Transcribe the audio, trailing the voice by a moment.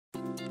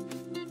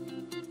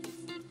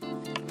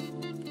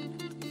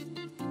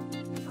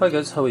Hi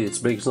guys, how are you? It's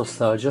Breaks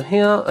Nostalgia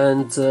here,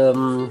 and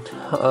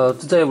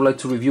today I would like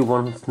to review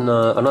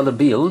another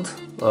build,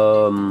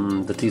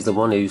 that is the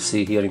one that you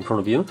see here in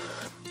front of you,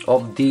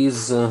 of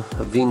this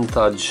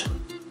vintage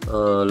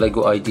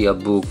Lego Idea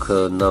book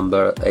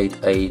number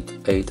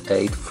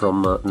 8888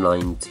 from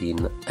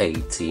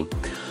 1980.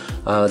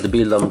 The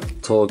build I'm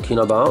talking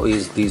about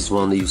is this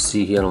one that you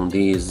see here on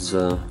this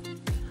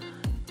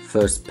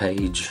first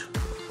page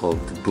of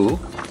the book,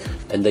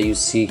 and that you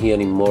see here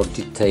in more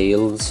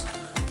details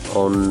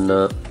on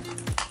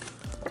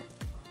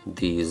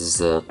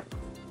these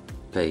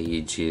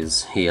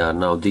pages here.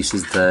 Now this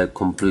is the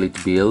complete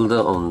build.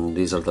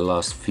 These are the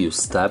last few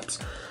steps,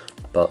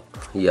 but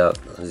yeah,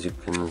 as you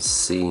can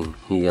see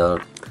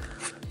here,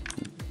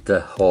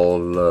 the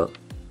whole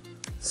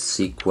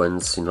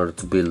sequence in order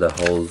to build the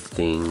whole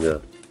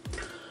thing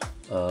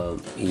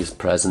is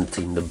present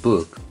in the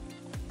book.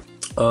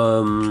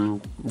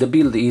 The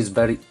build is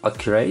very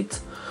accurate.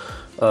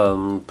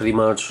 Pretty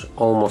much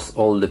almost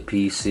all the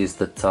pieces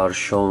that are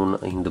shown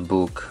in the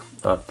book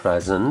are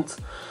present.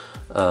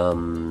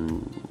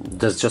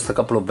 There's just a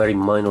couple of very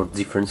minor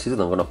differences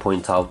that I'm gonna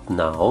point out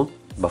now,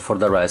 but for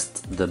the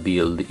rest the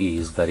build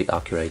is very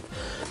accurate.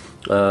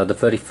 The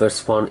very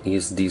first one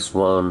is this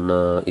one,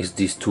 is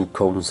these two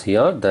cones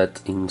here that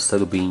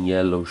instead of being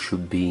yellow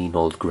should be in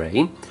old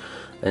grey,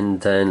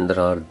 and then there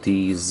are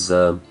these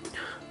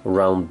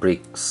round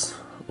bricks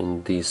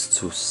in these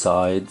two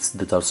sides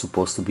that are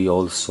supposed to be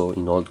also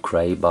in old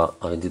grey, but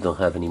I didn't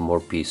have any more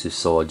pieces,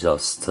 so I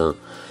just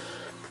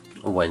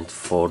went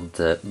for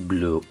the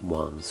blue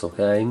ones.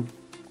 Okay.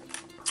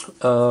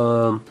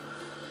 The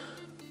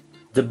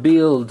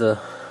build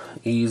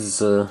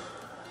is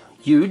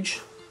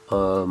huge.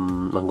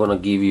 I'm gonna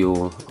give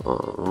you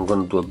I'm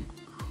gonna do a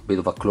bit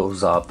of a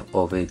close-up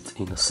of it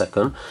in a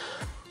second.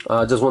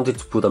 I just wanted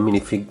to put a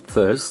minifig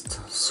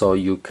first so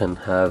you can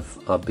have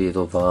a bit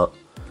of a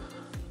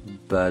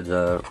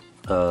better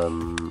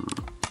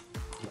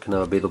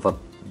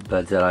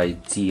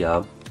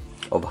idea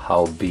of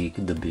how big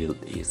the build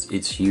is.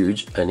 It's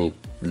huge and it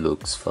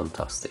looks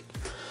fantastic.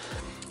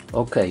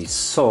 Okay,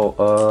 so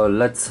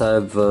let's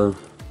have a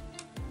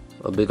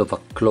bit of a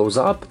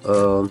close-up.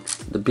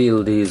 The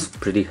build is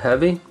pretty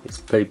heavy, it's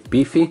very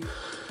beefy,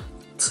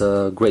 it's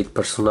a great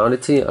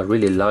personality. I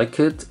really like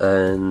it,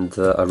 and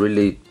I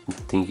really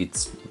think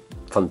it's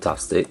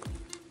fantastic.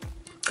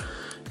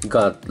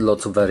 Got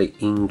lots of very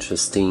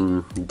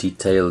interesting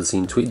details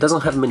into it. It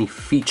doesn't have many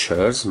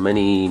features,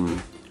 many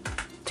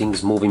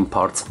things moving,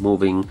 parts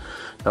moving,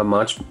 not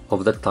much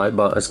of that type,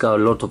 but it's got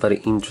a lot of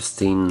very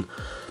interesting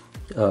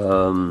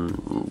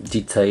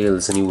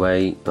details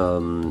anyway,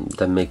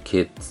 that make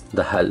it,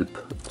 that help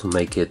to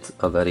make it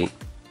a very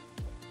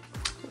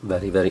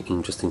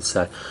interesting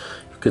set.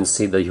 You can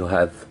see that you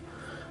have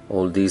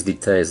all these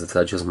details that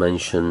I just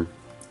mentioned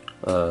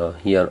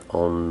here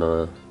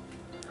on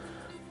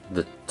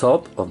the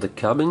top of the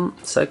cabin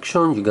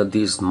section. You got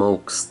these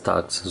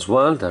smokestacks as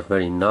well. They're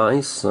very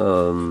nice.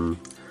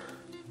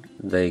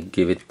 They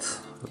give it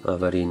a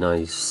very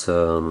nice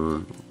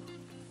help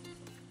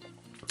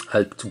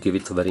to give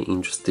it a very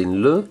interesting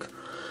look.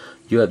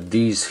 You have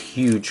this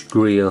huge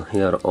grill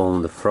here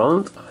on the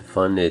front. I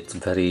find it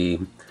very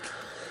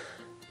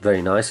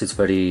nice. It's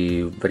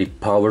very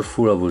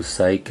powerful, I would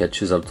say.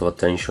 Catches a lot of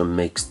attention,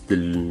 makes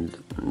the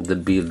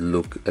build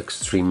look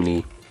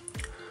extremely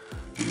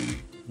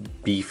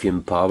beefy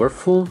and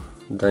powerful.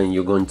 Then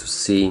you're going to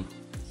see,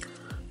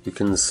 you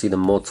can see the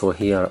motor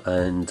here,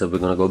 and we're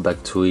gonna go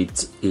back to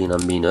it in a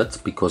minute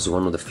because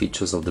one of the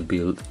features of the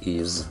build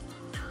is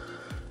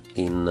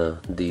in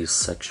this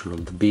section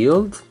of the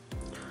build.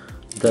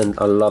 Then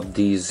I love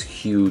these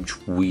huge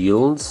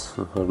wheels.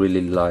 I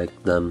really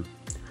like them,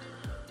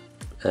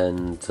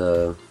 and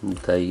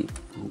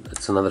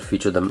it's another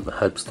feature that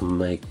helps to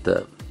make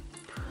the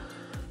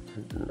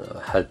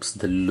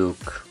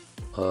look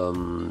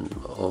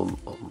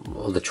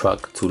of the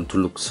truck to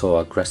look so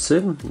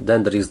aggressive.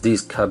 Then there is this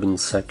cabin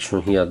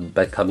section here,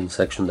 back cabin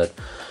section, that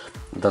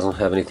doesn't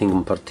have anything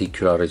in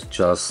particular. It's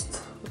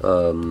just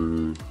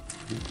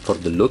for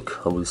the look,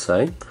 I will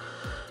say.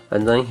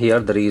 And then here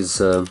there is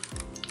the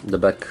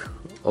back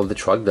of the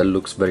truck that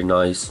looks very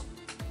nice,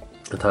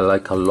 that I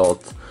like a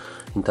lot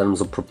in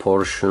terms of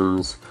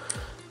proportions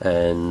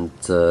and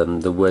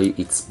the way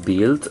it's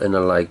built. And I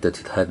like that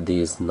it had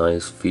these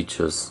nice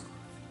features,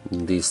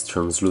 these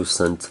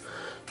translucent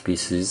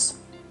pieces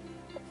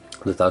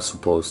that are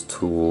supposed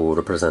to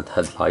represent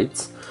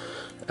headlights,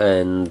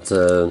 and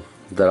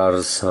there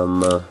are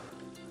some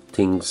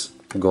things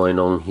going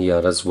on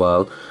here as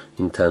well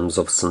in terms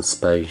of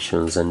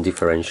suspensions and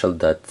differential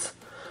that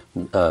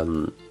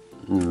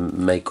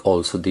make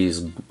also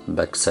this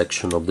back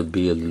section of the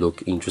build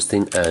look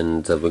interesting,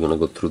 and we're gonna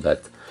go through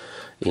that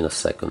in a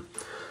second.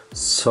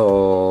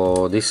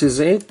 So this is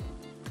it.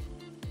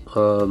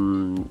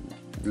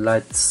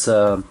 Let's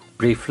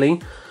briefly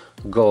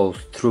go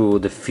through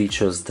the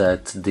features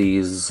that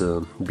this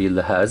build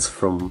has,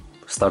 from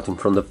starting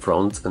from the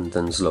front and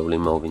then slowly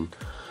moving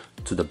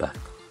to the back.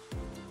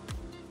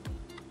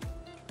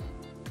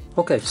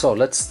 Okay, so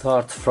let's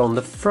start from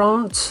the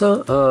front.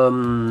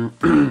 An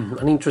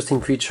interesting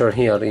feature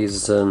here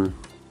is that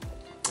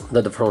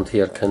the front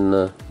here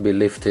can be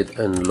lifted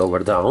and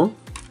lowered down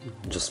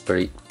just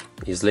very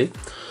easily.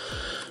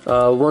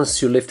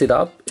 Once you lift it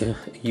up,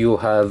 you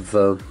have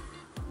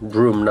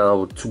room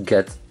now to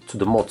get to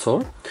the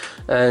motor,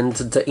 and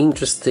the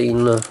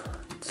interesting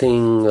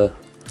thing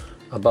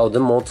about the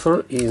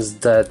motor is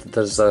that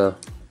there's a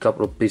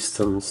couple of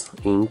pistons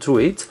into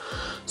it,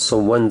 so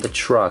when the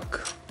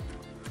truck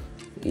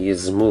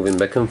is moving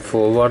back and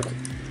forward,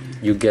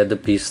 you get the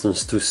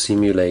pistons to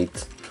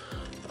simulate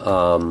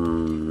a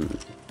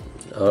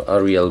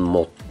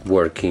real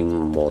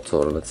working motor,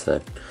 let's say.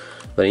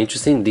 Very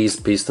interesting. These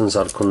pistons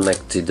are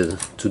connected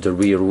to the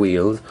rear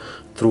wheel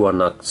through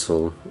an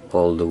axle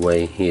all the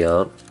way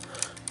here.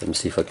 Let me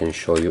see if I can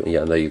show you.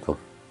 Yeah, there you go.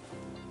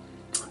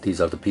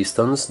 These are the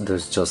pistons.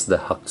 There's just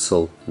the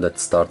axle that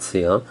starts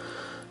here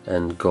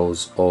and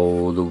goes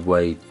all the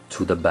way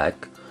to the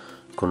back,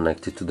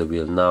 connected to the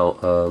wheel. Now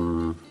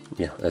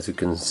yeah, as you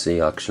can see,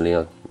 actually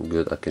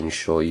good, I can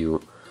show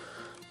you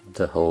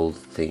the whole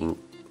thing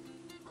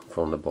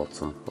from the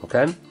bottom.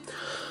 Okay,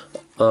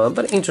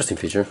 but interesting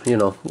feature, you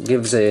know,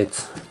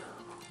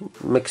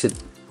 makes it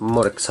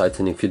more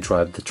exciting if you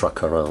drive the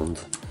truck around.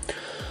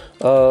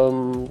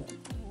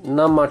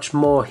 Not much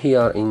more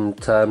here in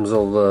terms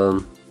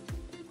of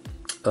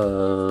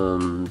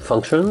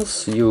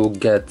functions. You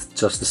get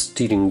just the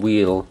steering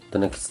wheel. The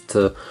next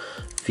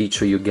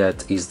feature you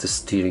get is the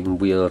steering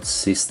wheel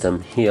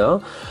system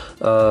here.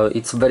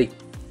 It's a very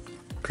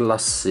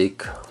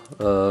classic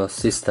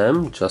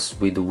system, just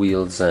with the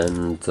wheels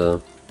and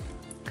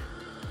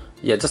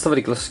yeah, just a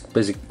very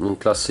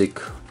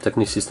classic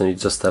Technic system. You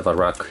just have a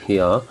rack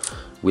here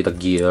with a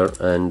gear,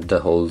 and the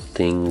whole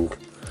thing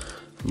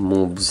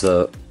moves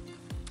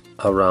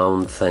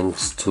around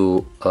thanks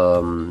to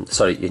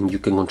and you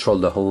can control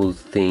the whole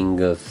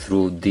thing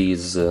through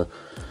this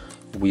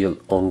wheel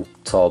on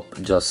top,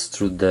 just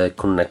through the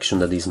connection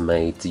that is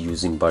made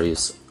using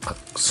various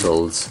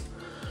axles.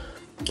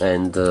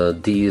 And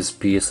this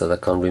piece that I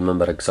can't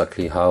remember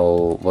exactly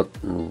what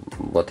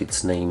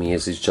its name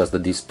is, it's just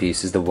that this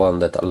piece is the one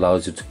that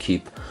allows you to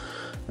keep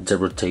the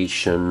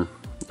rotation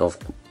of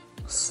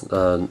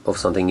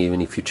something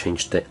even if you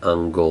change the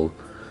angle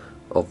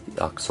of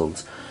the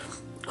axles.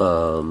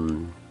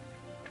 The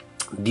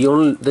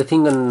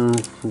thing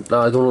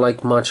I don't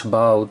like much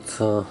about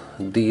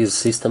this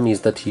system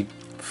is that it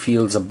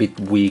feels a bit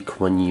weak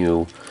when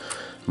you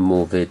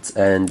move it,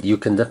 and you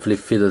can definitely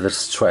feel the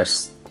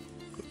stress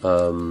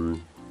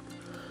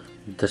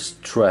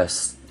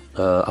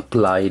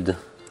applied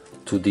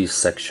to this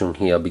section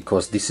here,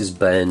 because this is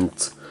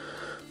bent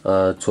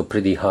to a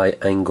pretty high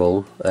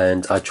angle,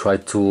 and I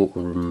tried to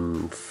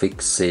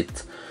fix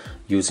it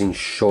using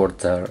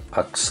shorter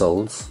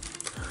axles.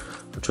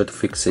 I tried to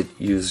fix it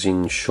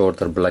using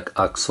shorter black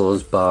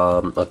axles,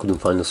 but I couldn't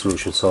find a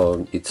solution,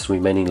 so it's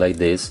remaining like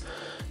this,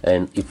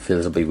 and it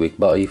feels a bit weak.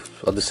 But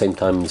if at the same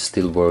time it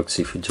still works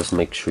if you just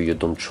make sure you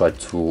don't try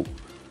to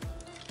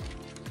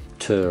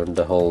turn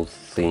the whole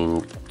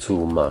thing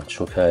too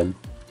much. Okay,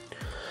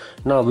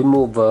 now we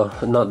move.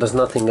 Now there's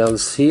nothing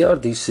else here.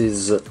 This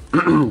is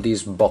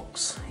this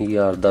box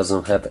here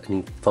doesn't have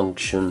any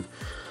function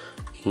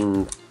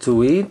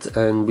into it,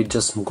 and we're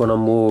just gonna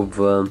move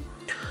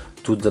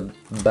to the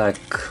back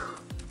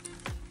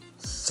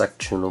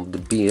section of the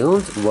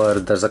build, where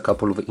there's a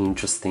couple of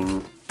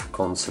interesting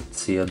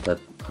concepts here that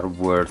are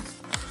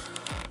worth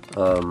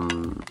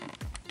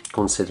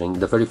considering.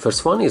 The very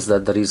first one is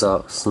that there is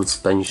a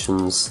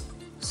suspensions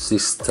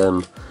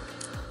system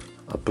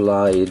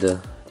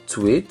applied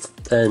to it,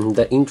 and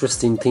the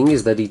interesting thing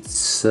is that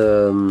it's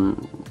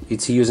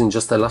using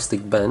just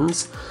elastic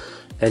bands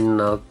and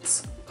not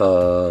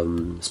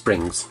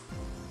springs.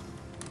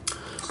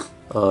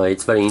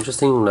 It's very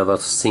interesting, never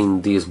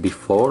seen this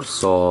before,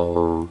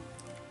 so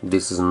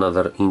this is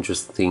another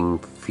interesting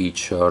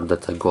feature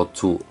that I got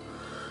to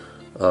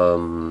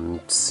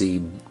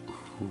see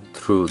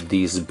through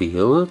this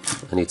build,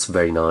 and it's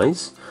very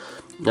nice.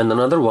 And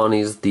another one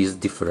is this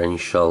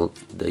differential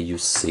that you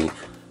see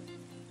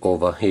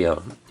over here.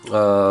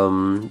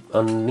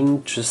 An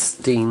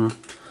interesting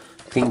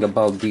thing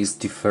about this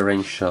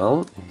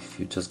differential, if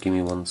you just give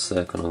me 1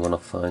 second, I'm gonna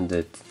find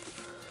it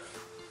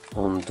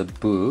on the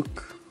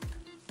book,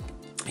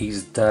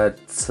 is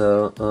that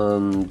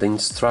the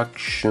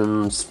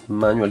instructions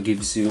manual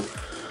gives you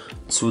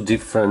 2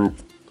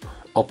 different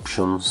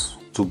options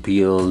to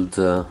build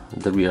the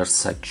rear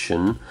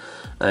section,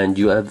 and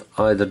you have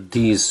either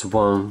this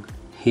one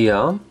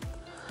here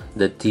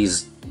that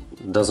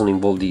doesn't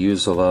involve the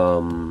use of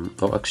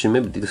or actually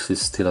maybe this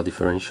is still a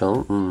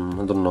differential.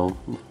 I don't know,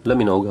 let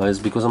me know guys,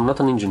 because I'm not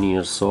an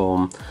engineer,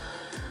 so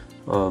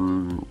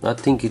I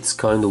think it's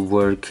kind of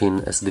working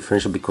as a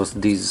differential because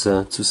these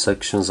 2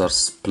 sections are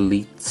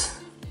split.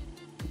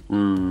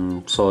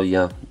 So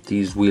yeah,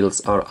 these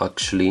wheels are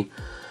actually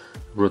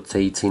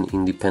rotating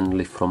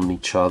independently from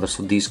each other,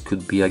 so this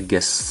could be, I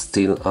guess,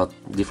 still a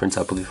different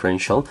type of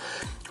differential.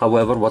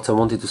 However, what I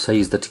wanted to say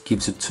is that it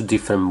gives you 2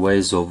 different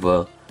ways of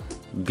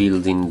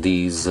building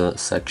this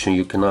section.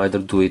 You can either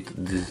do it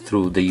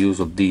through the use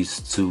of these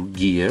two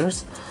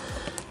gears,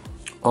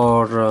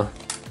 or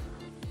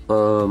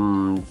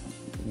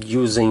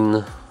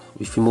using,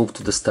 if you move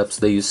to the steps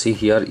that you see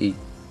here, it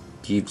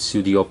gives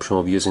you the option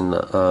of using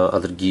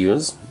other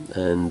gears,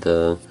 and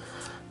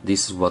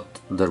this is what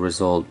the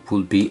result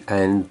will be.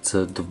 And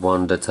the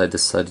one that I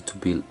decided to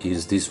build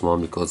is this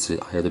one, because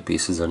I had the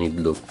pieces and it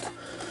looked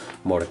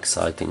more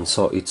exciting.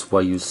 So it's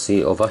what you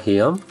see over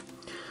here,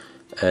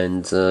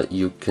 and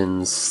you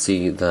can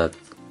see that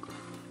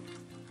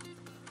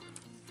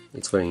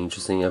it's very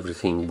interesting.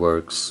 Everything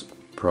works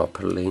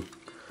properly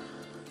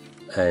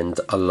and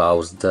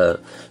allows the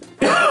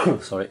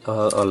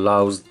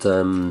allows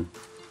the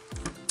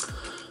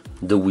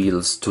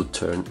wheels to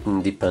turn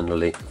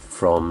independently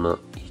from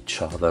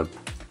each other.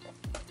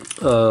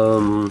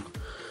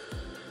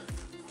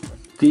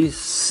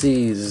 This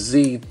is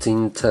it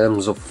in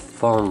terms of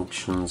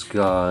functions,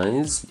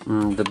 guys.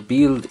 The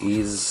build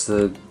is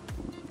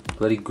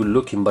very good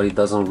looking, but it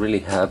doesn't really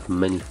have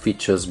many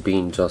features,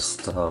 being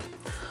just a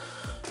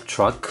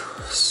truck.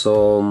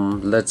 So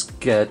let's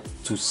get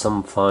to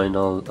some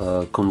final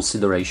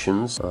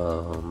considerations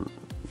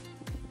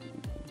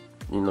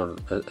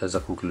as a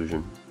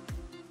conclusion.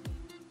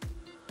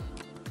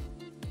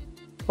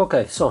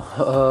 Okay, so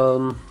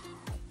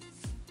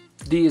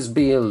this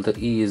build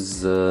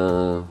is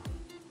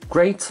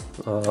great.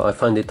 I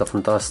find it a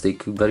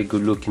fantastic, very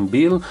good looking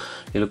build.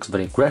 It looks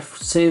very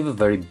aggressive,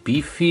 very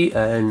beefy,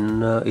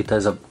 and it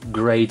has a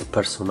great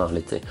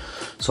personality.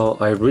 So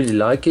I really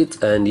like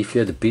it, and if you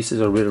have the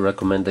pieces, I really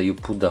recommend that you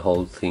put the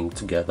whole thing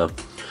together.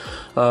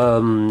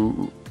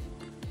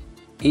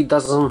 It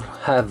doesn't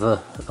have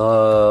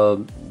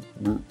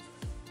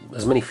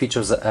as many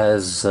features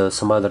as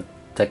some other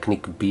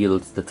Technic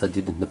builds that I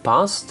did in the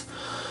past,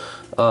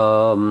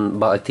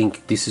 but I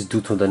think this is due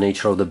to the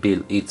nature of the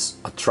build. It's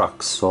a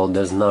truck, so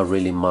there's not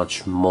really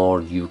much more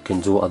you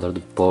can do other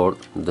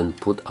than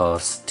put a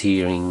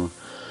steering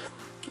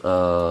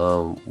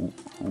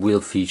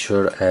wheel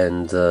feature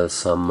and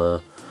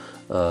some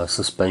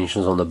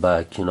suspensions on the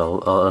back,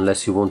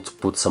 unless you want to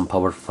put some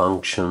power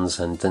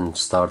functions and then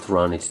start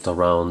running it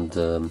around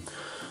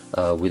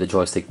with a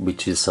joystick,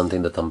 which is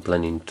something that I'm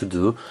planning to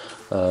do.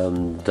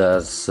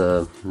 There's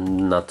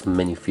not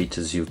many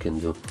features you can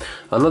do.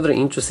 Another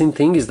interesting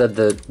thing is that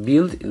the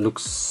build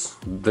looks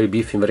very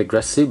beefy and very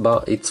aggressive,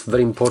 but it's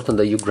very important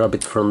that you grab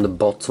it from the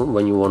bottom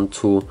when you want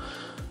to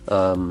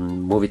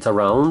move it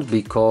around,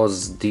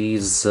 because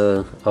this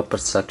upper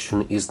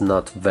section is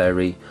not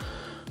very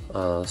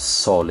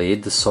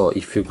solid. So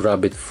if you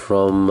grab it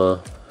from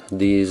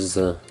these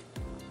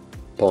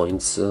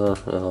points,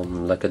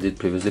 like I did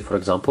previously, for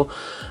example,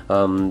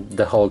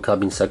 the whole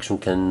cabin section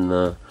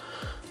can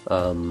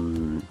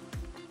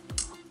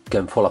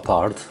fall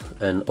apart,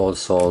 and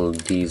also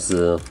these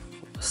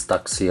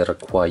stacks here are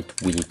quite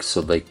weak,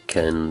 so they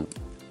can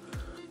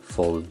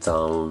fall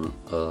down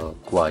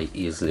quite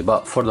easily.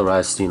 But for the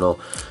rest,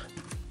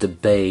 the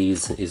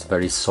base is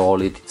very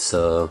solid. It's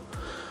the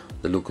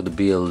look of the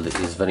build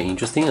is very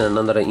interesting. And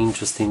another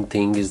interesting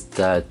thing is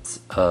that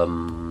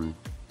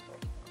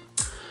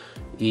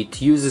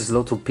it uses a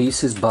lot of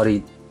pieces, but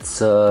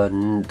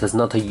there's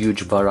not a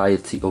huge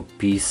variety of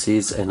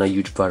pieces and a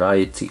huge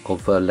variety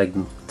of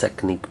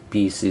Technic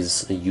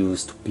pieces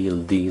used to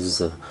build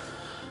these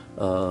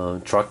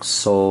trucks.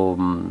 So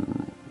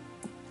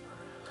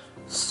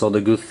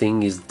the good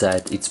thing is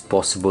that it's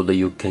possible that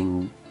you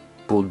can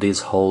put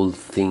this whole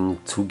thing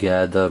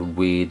together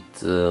with,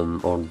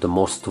 or the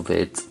most of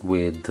it,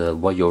 with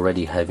what you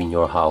already have in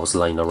your house,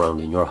 lying around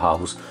in your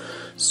house.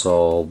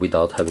 So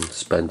without having to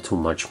spend too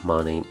much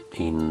money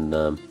in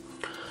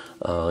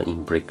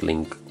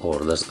Bricklink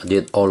orders. I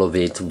did all of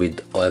it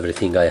with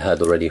everything I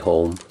had already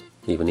home,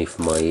 even if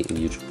my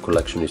huge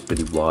collection is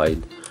pretty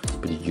wide, it's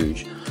pretty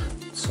huge.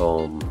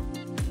 So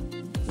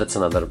that's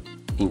another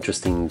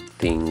interesting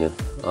thing.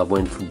 I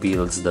went through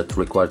builds that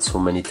required so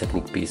many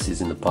Technic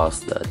pieces in the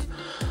past that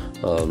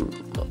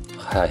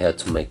I had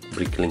to make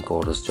Bricklink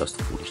orders just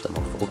to finish them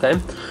off. Okay,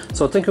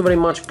 so thank you very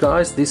much,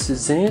 guys. This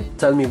is it.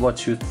 Tell me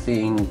what you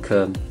think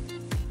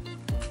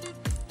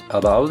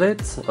about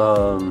it.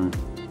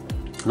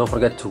 Don't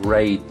forget to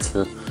rate,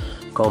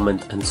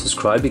 comment and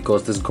subscribe,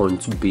 because there's going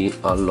to be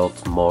a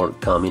lot more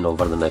coming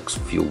over the next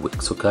few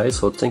weeks. Okay,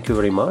 so thank you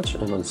very much,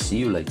 and I'll see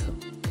you later.